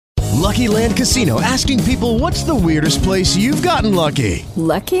Lucky Land Casino, asking people, what's the weirdest place you've gotten lucky?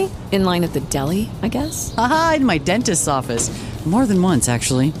 Lucky? In line at the deli, I guess? Aha, in my dentist's office. More than once,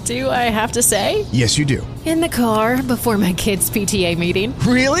 actually. Do I have to say? Yes, you do. In the car before my kids' PTA meeting.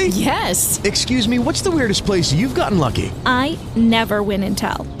 Really? Yes. Excuse me, what's the weirdest place you've gotten lucky? I never win and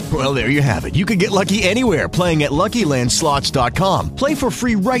tell. Well, there you have it. You can get lucky anywhere, playing at LuckyLandSlots.com. Play for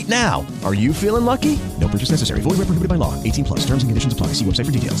free right now. Are you feeling lucky? No purchase necessary. Void where prohibited by law. 18 plus. Terms and conditions apply. See website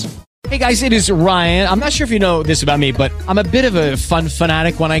for details. Hey guys, it is Ryan. I'm not sure if you know this about me, but I'm a bit of a fun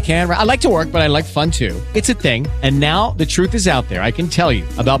fanatic when I can. I like to work, but I like fun too. It's a thing. And now the truth is out there. I can tell you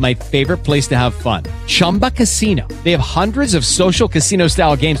about my favorite place to have fun. Chumba Casino. They have hundreds of social casino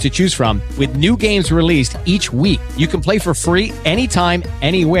style games to choose from with new games released each week. You can play for free anytime,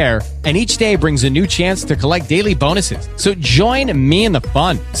 anywhere. And each day brings a new chance to collect daily bonuses. So join me in the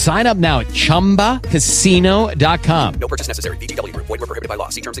fun. Sign up now at ChumbaCasino.com. No purchase necessary. VGW. Void where prohibited by law.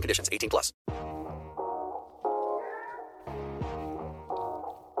 See terms and conditions. 18 plus.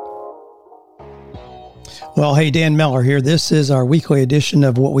 Well, hey, Dan Miller here. This is our weekly edition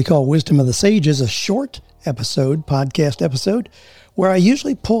of what we call Wisdom of the Sages, a short episode, podcast episode, where I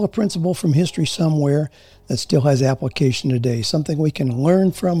usually pull a principle from history somewhere that still has application today, something we can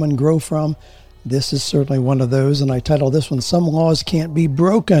learn from and grow from. This is certainly one of those, and I title this one, Some Laws Can't Be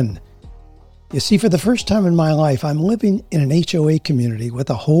Broken. You see, for the first time in my life, I'm living in an HOA community with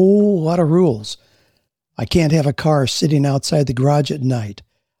a whole lot of rules. I can't have a car sitting outside the garage at night.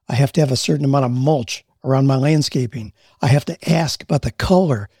 I have to have a certain amount of mulch around my landscaping. I have to ask about the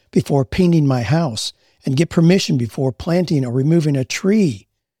color before painting my house and get permission before planting or removing a tree.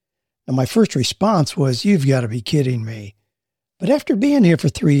 Now, my first response was, you've got to be kidding me. But after being here for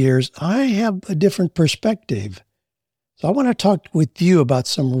 3 years, I have a different perspective. So I want to talk with you about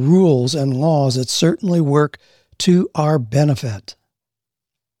some rules and laws that certainly work to our benefit.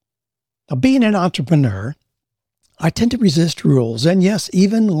 Now, being an entrepreneur, I tend to resist rules and, yes,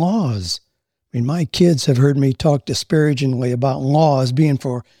 even laws. I mean, my kids have heard me talk disparagingly about laws being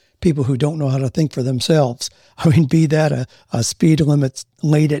for people who don't know how to think for themselves. I mean, be that a speed limit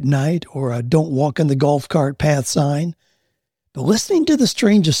late at night or a don't walk in the golf cart path sign. But listening to The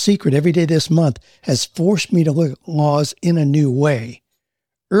Strangest Secret every day this month has forced me to look at laws in a new way.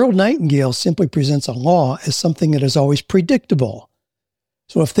 Earl Nightingale simply presents a law as something that is always predictable.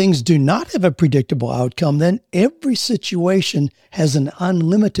 So if things do not have a predictable outcome, then every situation has an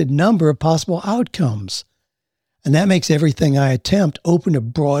unlimited number of possible outcomes. And that makes everything I attempt open to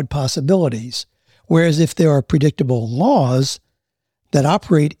broad possibilities. Whereas if there are predictable laws that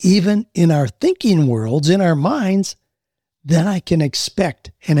operate even in our thinking worlds, in our minds, then I can expect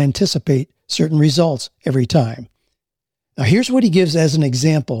and anticipate certain results every time. Now, here's what he gives as an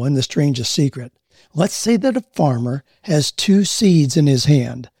example in The Strangest Secret. Let's say that a farmer has 2 seeds in his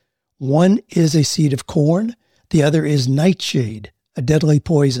hand. One is a seed of corn. The other is nightshade, a deadly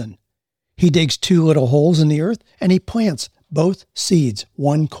poison. He digs 2 little holes in the earth and he plants both seeds,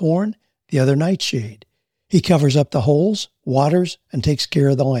 one corn, the other nightshade. He covers up the holes, waters, and takes care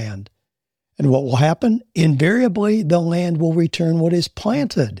of the land. And what will happen? Invariably, the land will return what is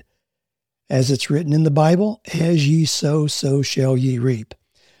planted. As it's written in the Bible, as ye sow, so shall ye reap.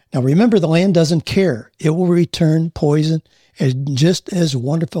 Now remember, the land doesn't care. It will return poison in just as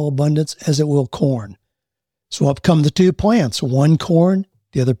wonderful abundance as it will corn. So up come the 2 plants, one corn,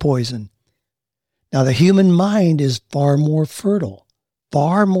 the other poison. Now the human mind is far more fertile,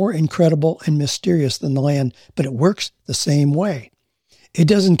 far more incredible and mysterious than the land, but it works the same way. It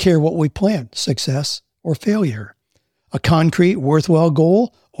doesn't care what we plant, success or failure, a concrete, worthwhile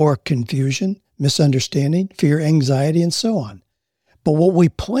goal or confusion, misunderstanding, fear, anxiety, and so on. But what we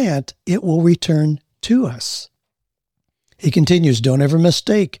plant, it will return to us. He continues, don't ever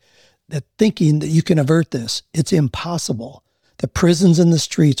mistake that thinking that you can avert this. It's impossible. The prisons and the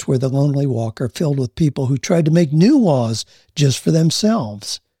streets where the lonely walk are filled with people who try to make new laws just for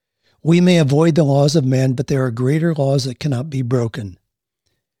themselves. We may avoid the laws of men, but there are greater laws that cannot be broken.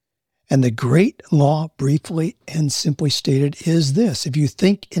 And the great law, briefly and simply stated, is this. If you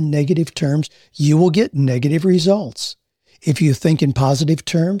think in negative terms, you will get negative results. If you think in positive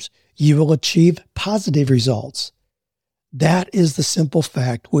terms, you will achieve positive results. That is the simple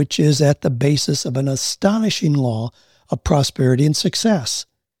fact, which is at the basis of an astonishing law of prosperity and success.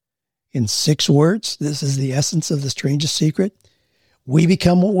 In 6 words, this is the essence of The Strangest Secret. We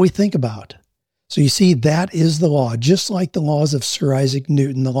become what we think about. So you see, that is the law, just like the laws of Sir Isaac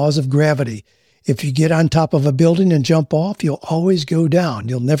Newton, the laws of gravity. If you get on top of a building and jump off, you'll always go down.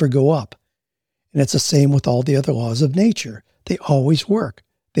 You'll never go up. And it's the same with all the other laws of nature. They always work.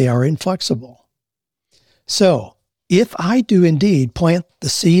 They are inflexible. So if I do indeed plant the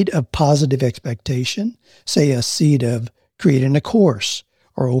seed of positive expectation, say a seed of creating a course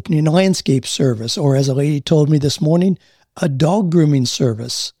or opening a landscape service, or as a lady told me this morning, a dog grooming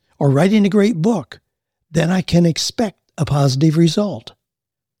service, or writing a great book, then I can expect a positive result.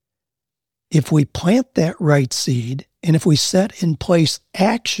 If we plant that right seed, and if we set in place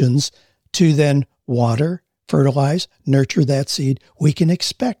actions to then water, fertilize, nurture that seed, we can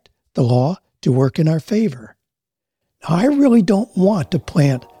expect the law to work in our favor. Now, I really don't want to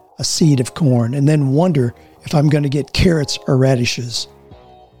plant a seed of corn and then wonder if I'm going to get carrots or radishes.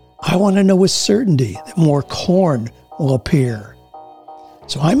 I want to know with certainty that more corn will appear.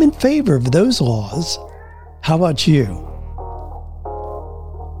 So I'm in favor of those laws. How about you?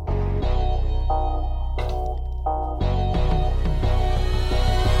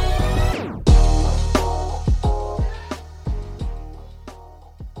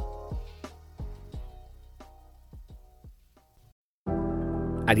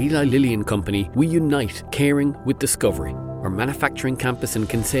 At Eli Lilly and Company, we unite caring with discovery. Our manufacturing campus in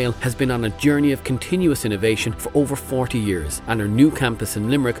Kinsale has been on a journey of continuous innovation for over 40 years, and our new campus in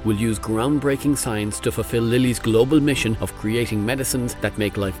Limerick will use groundbreaking science to fulfill Lilly's global mission of creating medicines that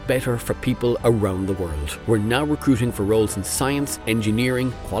make life better for people around the world. We're now recruiting for roles in science,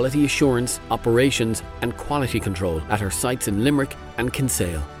 engineering, quality assurance, operations, and quality control at our sites in Limerick and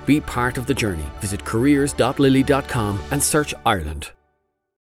Kinsale. Be part of the journey. Visit careers.lilly.com and search Ireland.